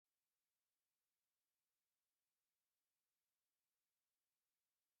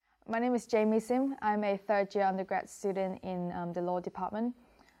My name is Jamie Sim. I'm a third-year undergrad student in the law department.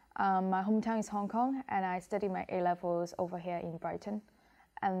 My hometown is Hong Kong, and I studied my A-levels over here in Brighton.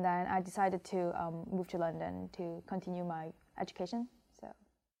 And then I decided to move to London to continue my education.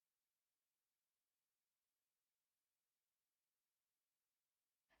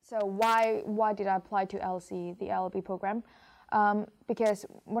 So why did I apply to LSE, the LLB program? Because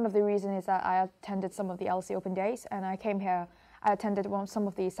one of the reasons is that I attended some of the LSE Open Days, and I came here. I attended some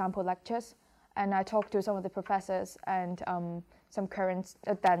of the sample lectures, and I talked to some of the professors and some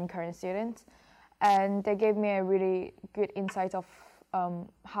then current students, and they gave me a really good insight of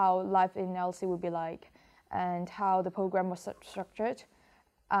how life in LSE would be like, and how the program was structured,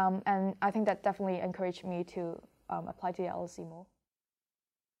 and I think that definitely encouraged me to apply to the LSE more.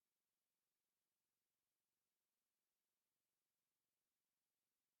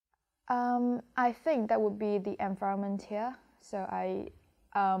 I think that would be the environment here. So I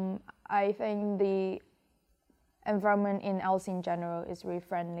think the environment in LSE in general is really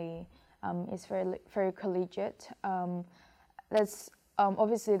friendly. It's very collegiate.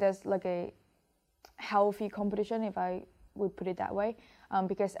 Obviously there's like a healthy competition, if I would put it that way,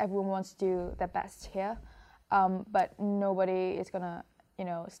 because everyone wants to do their best here, but nobody is gonna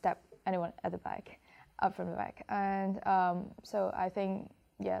step anyone at the back, up from the back, and so I think.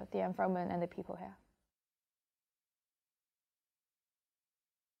 Yeah, the environment and the people here.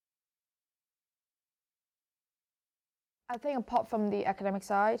 I think apart from the academic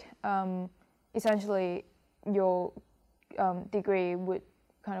side, essentially your degree would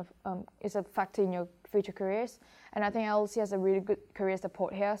kind of is a factor in your future careers. And I think LSE has a really good career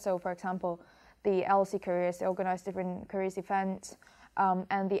support here. So for example, the LSE careers, they organize different careers events,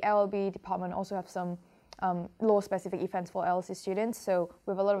 and the LLB department also have some law-specific events for LSE students. So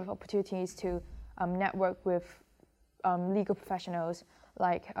we have a lot of opportunities to network with legal professionals,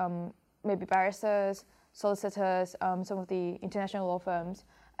 like maybe barristers, solicitors, some of the international law firms.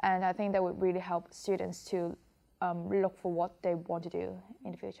 And I think that would really help students to look for what they want to do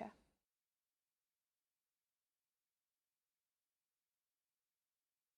in the future.